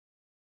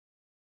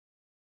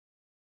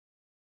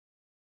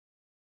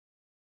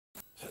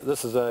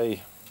This is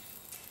a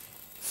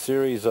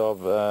series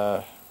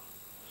of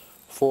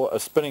for a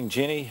spinning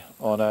jenny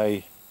on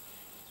a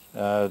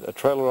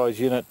trailerised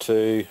unit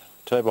to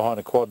tow behind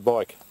a quad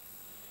bike.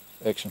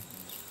 Action.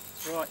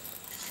 Right,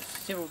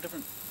 several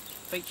different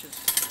features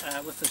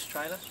with this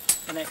trailer,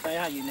 and that they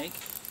are unique.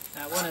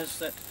 One is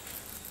that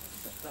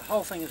the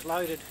whole thing is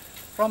loaded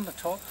from the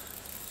top,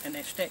 and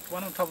they're stacked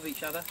one on top of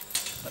each other,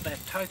 but they're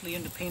totally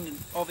independent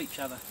of each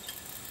other.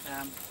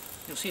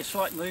 You'll see a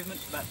slight movement,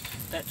 but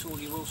that's all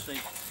you will see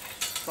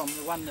from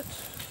the one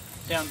that's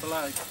down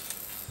below.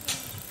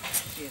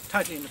 Yeah,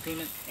 totally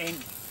independent and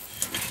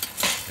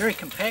very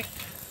compact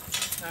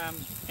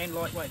and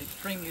lightweight,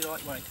 extremely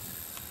lightweight.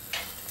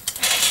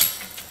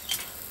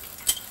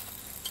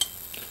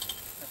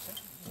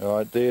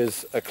 Alright,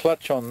 there's a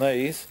clutch on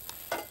these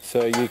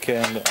so you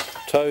can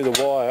tow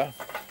the wire.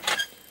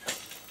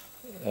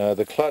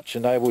 The clutch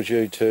enables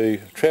you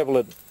to travel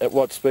at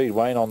what speed,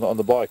 Wayne, on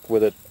the bike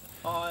with it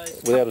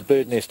without it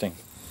bird nesting?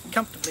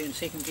 Comfortably in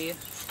second gear.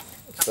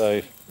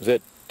 So is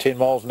that 10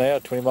 miles an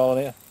hour, 20 miles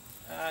an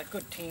hour?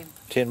 Good 10.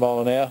 10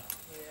 miles an hour?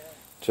 Yeah.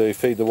 To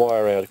feed the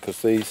wire out,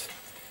 because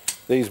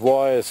these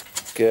wires,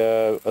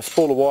 a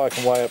spool of wire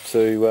can weigh up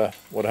to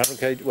what, 100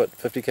 kg, what,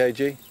 50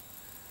 kg?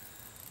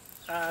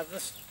 Yeah,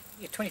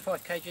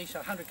 25 kg, so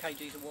 100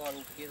 kg of wire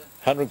altogether.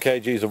 100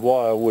 kg of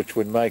wire, which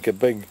would make a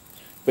big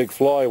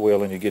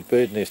flywheel, and you get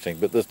bird nesting,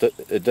 but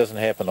it doesn't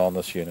happen on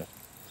this unit.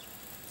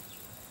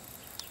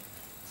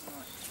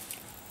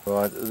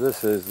 Right,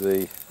 this is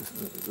the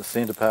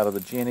centre part of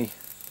the jenny.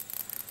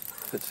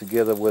 Fits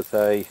together with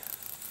a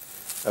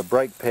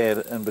brake pad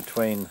in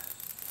between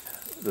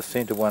the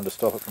centre one to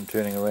stop it from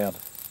turning around.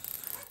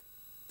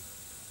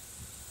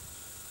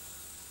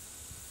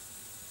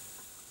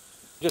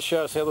 Just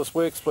show us how this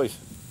works, please.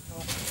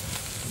 Right.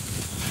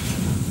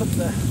 Put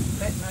the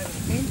batten over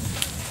the fence.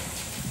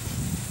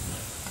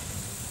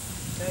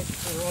 Gauge it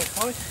to the right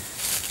height.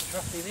 It's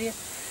roughly there.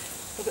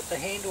 Look at the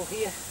handle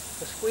here,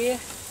 the square.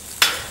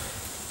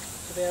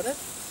 That's about it.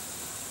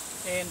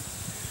 And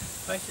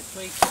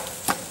basically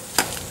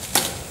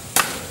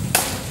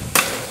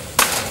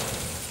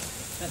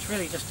that's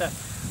really just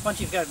once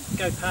you go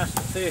past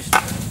the first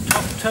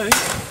top two,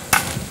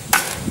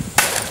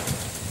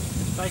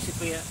 it's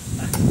basically a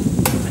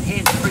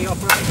hands-free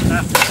operation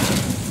after that.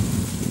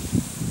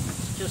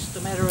 It's just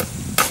a matter of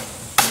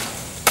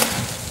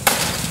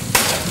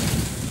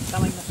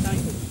selling the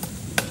staples.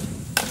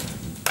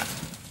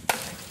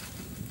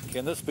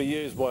 Can this be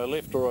used by a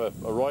left or a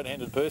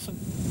right-handed person?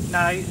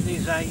 No,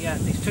 there's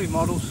two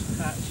models.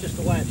 It's just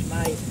the way it's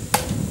made.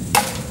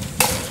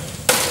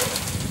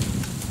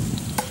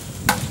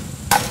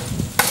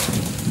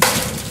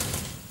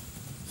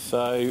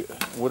 So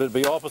would it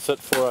be opposite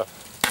for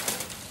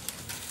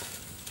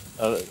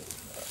a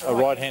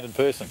right-handed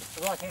person?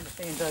 The right-hander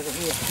stands over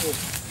here. Yes.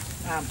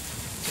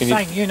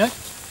 Same unit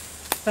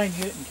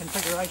and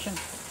configuration.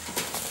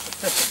 It's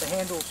just that the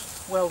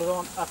handle's welded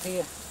on up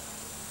here.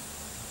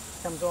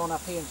 Comes on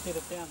up here instead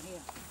of down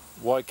here.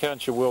 Why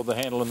can't you weld the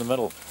handle in the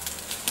middle?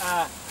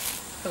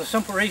 For the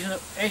simple reason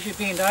that as you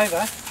bend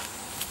over,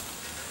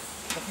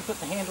 if you put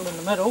the handle in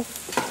the middle,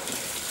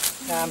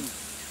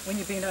 when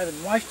you bend over,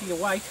 most of your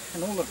weight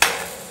and all the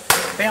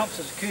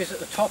bounces occurs at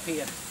the top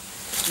here.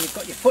 And you've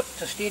got your foot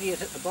to steady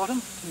it at the bottom,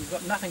 and you've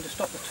got nothing to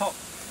stop the top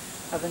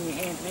other than your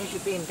hands. And as you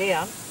bend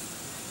down,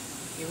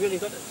 you really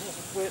got it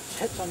where it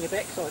hits on your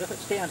backside. If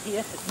it's down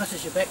here, it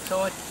misses your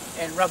backside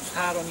and rubs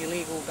hard on your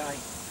leg all day,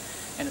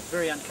 and it's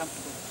very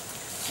uncomfortable.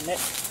 And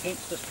that's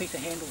hence this piece of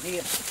handle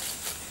here.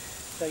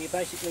 So you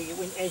basically,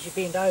 as you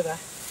bend over,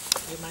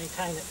 you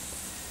maintain it.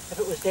 If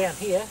it was down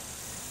here,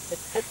 it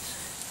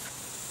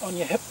hits on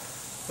your hip,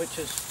 which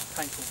is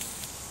painful.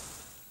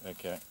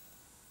 Okay.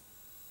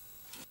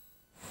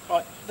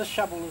 Right, this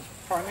shovel is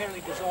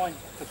primarily designed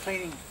for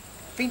cleaning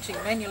fencing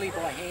manually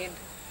by hand,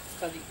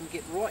 so that you can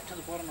get right to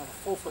the bottom of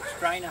a 4-foot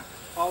strainer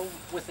hole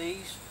with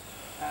ease,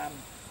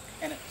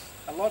 and it's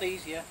a lot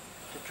easier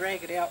to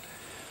drag it out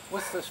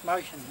with this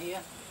motion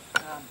here.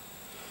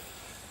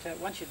 So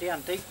once you're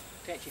down deep,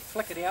 to actually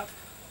flick it out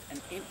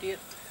and empty it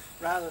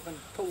rather than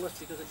pull this,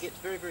 because it gets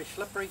very, very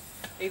slippery.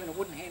 Even a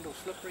wooden handle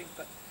slippery,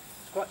 but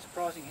it's quite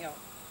surprising how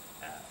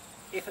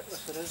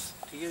effortless it is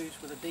to use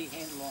with a D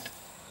handle on.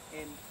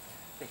 And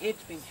the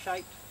head's been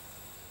shaped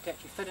to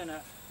actually fit in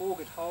a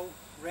augured hole,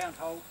 round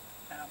hole,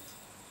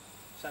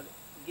 so that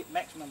you get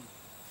maximum,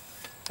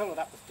 fill it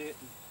up with dirt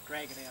and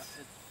drag it out.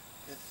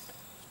 It's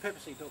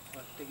purposely built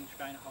for digging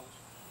strainer holes.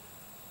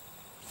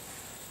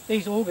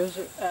 These augers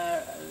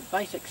are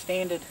basic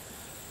standard.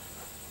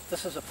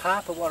 This is a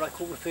Papa, what I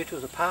refer to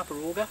as a Papa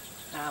auger,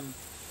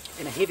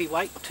 in a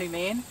heavyweight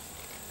 2-man,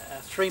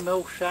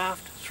 3mm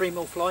shaft,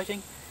 3mm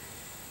flighting.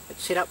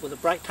 It's set up with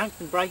a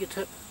tungsten breaker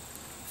tip,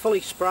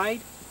 fully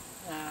sprayed.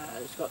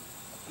 It's got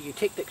a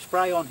eutectic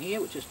spray on here,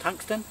 which is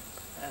tungsten,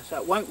 so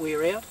it won't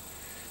wear out.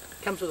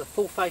 It comes with a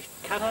full-face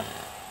cutter,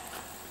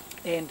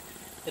 and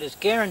it is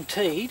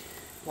guaranteed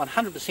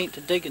 100%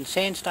 to dig in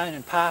sandstone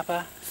and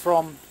Papa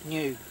from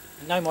new.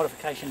 No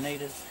modification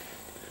needed.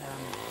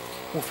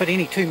 Will fit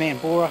any 2-man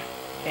borer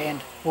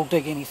and will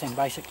dig anything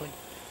basically.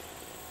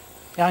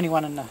 The only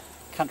one in the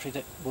country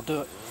that will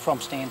do it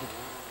from standard.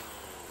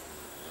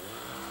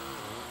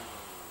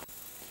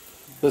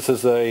 This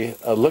is a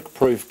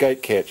lick-proof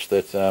gate catch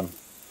that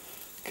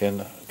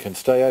can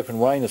stay open,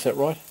 Wayne, is that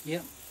right?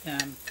 Yep.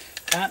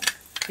 Can't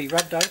be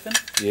rubbed open.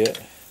 Yeah.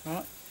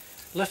 Right.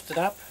 Lift it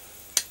up,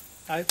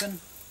 open,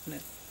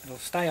 and it'll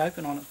stay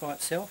open on it by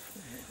itself.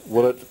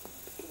 Will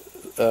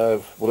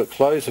it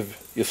close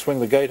if you swing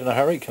the gate in a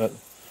hurry? Can it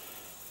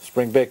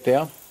spring back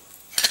down?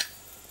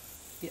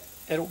 Yeah.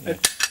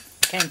 It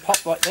can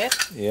pop like that.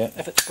 Yeah.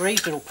 If it's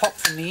greased, it'll pop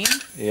from the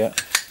end. Yeah.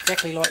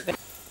 Exactly like that.